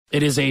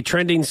It is a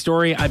trending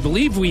story. I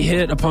believe we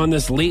hit upon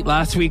this late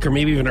last week or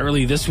maybe even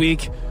early this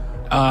week.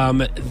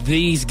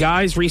 These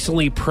guys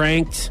recently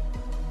pranked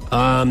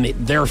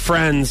their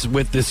friends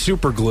with the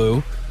super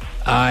glue.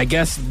 I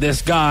guess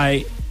this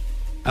guy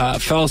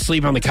fell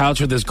asleep on the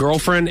couch with his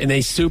girlfriend, and they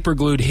super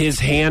glued his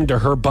hand to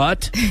her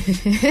butt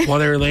while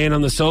they were laying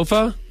on the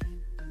sofa.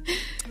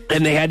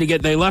 And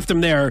they left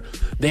him there.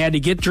 They had to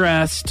get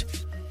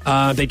dressed.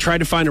 They tried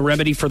to find a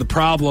remedy for the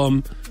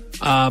problem.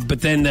 But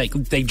then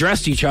they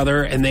dressed each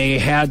other, and they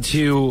had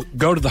to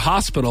go to the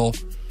hospital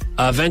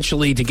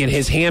eventually to get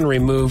his hand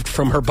removed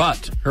from her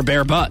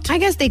bare butt. I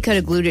guess they could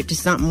have glued it to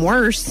something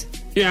worse.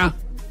 Yeah,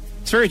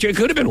 it's very true. It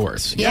could have been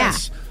worse. Yeah.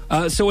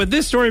 Yes. So with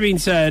this story being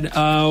said,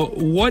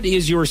 what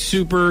is your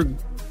super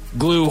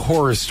glue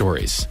horror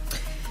stories?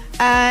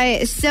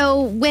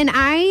 So when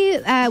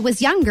I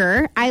was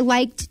younger, I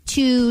liked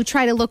to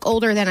try to look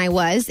older than I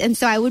was, and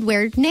so I would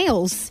wear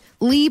nails.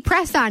 Lee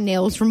press-on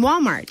nails from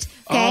Walmart.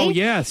 Okay? Oh,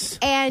 yes.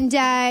 And,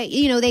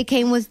 they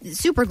came with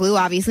super glue,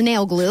 obviously,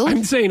 nail glue.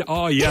 I'm saying,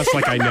 oh, yes,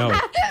 like I know.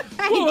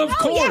 Well, of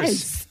course.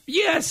 Yes.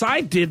 Yes, I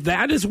did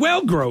that as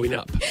well growing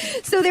up.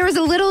 So there was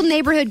a little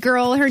neighborhood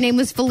girl. Her name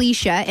was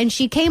Felicia, and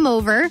she came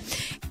over,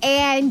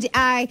 and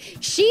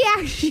she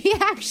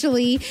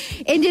actually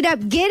ended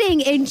up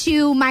getting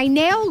into my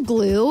nail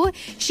glue.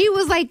 She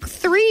was like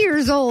 3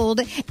 years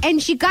old,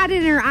 and she got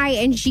it in her eye,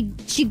 and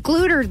she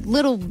glued her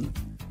little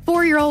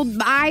 4-year-old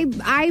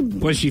eye.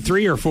 Was she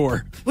 3 or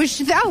 4?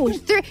 She was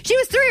 3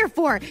 or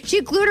 4.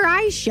 She glued her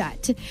eyes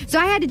shut. So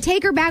I had to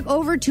take her back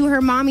over to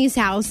her mommy's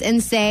house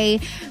and say,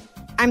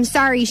 I'm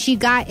sorry, she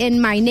got in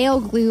my nail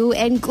glue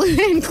and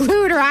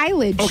glued her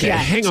eyelids shut. Okay,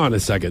 hang on a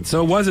second.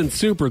 So it wasn't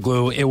super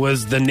glue. It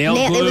was the nail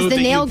glue it was the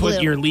that nail you glue.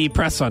 Put your Lee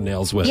press-on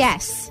nails with.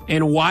 Yes.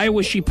 And why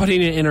was she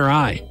putting it in her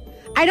eye?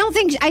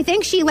 I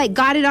think she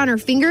got it on her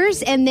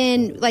fingers and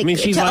then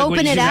she's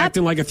open it up.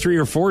 Acting like a 3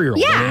 or 4-year-old.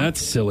 Yeah. I mean,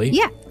 that's silly.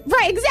 Yeah.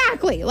 Right,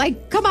 exactly.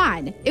 Come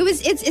on.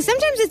 It's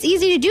sometimes it's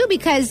easy to do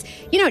because,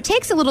 it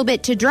takes a little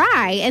bit to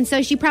dry. And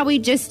so she probably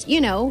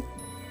or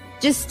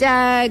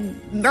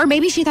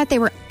maybe she thought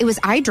it was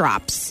eye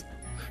drops.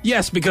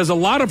 Yes, because a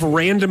lot of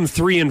random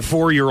 3 and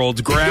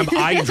 4-year-olds grab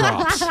eye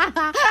drops.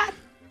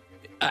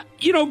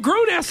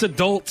 Grown-ass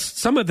adults,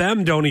 some of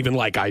them don't even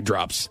like eye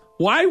drops.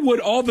 Why would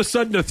all of a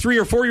sudden a 3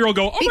 or 4-year-old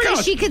go, because my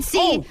gosh, she could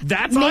see,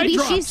 that's maybe eye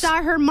drops. She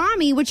saw her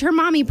mommy, which her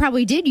mommy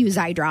probably did use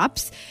eye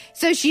drops.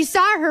 So she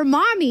saw her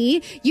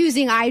mommy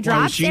using eye drops.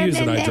 Why was she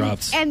using eye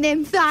drops? And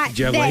then thought did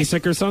you have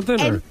LASIK or something?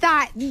 And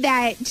thought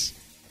that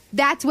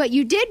that's what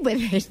you did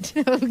with it,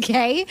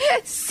 okay?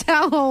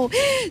 So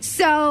that's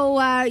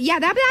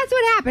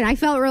what happened. I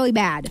felt really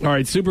bad. All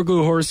right, super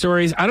glue horror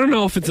stories. I don't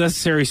know if it's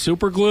necessary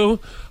super glue,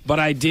 but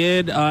I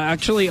did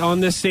actually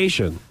on this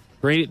station.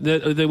 Right,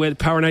 they went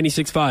Power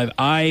 96.5.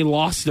 I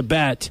lost a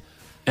bet,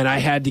 and I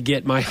had to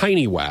get my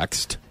hiney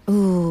waxed.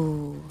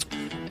 Ooh.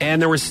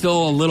 And there was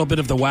still a little bit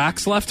of the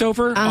wax left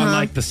over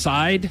on the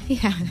side.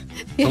 Yeah.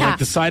 On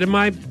the side of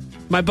my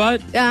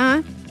butt.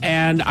 Uh-huh.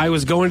 And I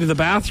was going to the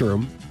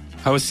bathroom.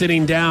 I was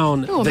sitting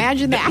down. Oh,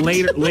 imagine that.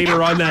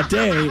 Later on that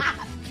day.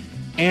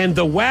 And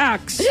the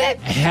wax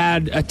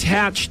had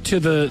attached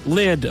to the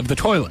lid of the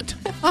toilet.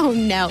 Oh,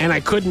 no. And I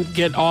couldn't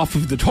get off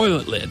of the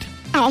toilet lid.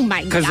 Oh, my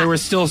God. Because there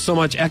was still so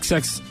much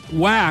XX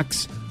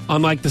wax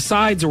on the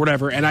sides or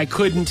whatever, and I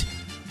couldn't.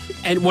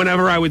 And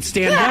whenever I would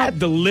stand up,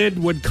 the lid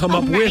would come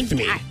up with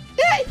me.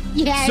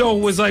 Yes. So it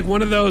was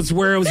one of those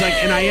where it was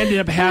and I ended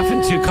up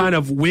having to kind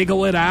of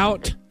wiggle it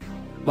out,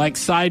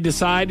 side to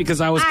side,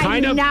 because I was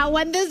kind of. Now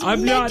when this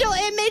mental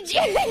image.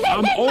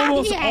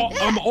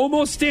 I'm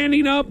almost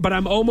standing up, but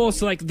I'm almost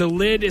the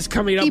lid is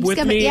coming up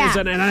with me, yeah.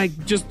 and I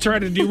just try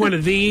to do one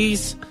of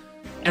these,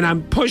 and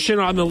I'm pushing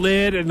on the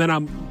lid, and then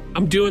I'm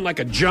doing a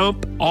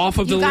jump off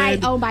of the lid.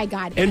 Oh, my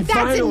God. And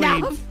That's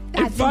enough.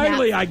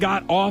 Finally, I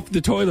got off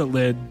the toilet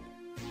lid.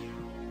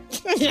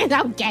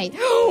 Okay.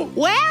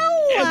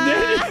 Well.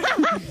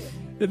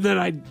 And then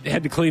I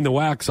had to clean the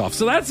wax off.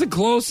 So that's the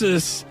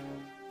closest.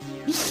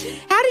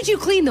 How did you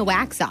clean the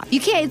wax off?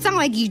 You can't. It's not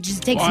like you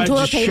just take some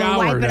toilet paper and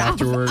wipe it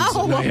afterwards, off.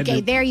 Oh,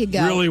 okay. There you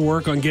go. Really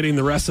work on getting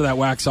the rest of that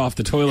wax off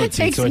the toilet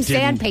seat. Take some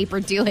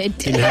sandpaper to it.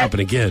 Didn't happen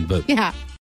again, but yeah.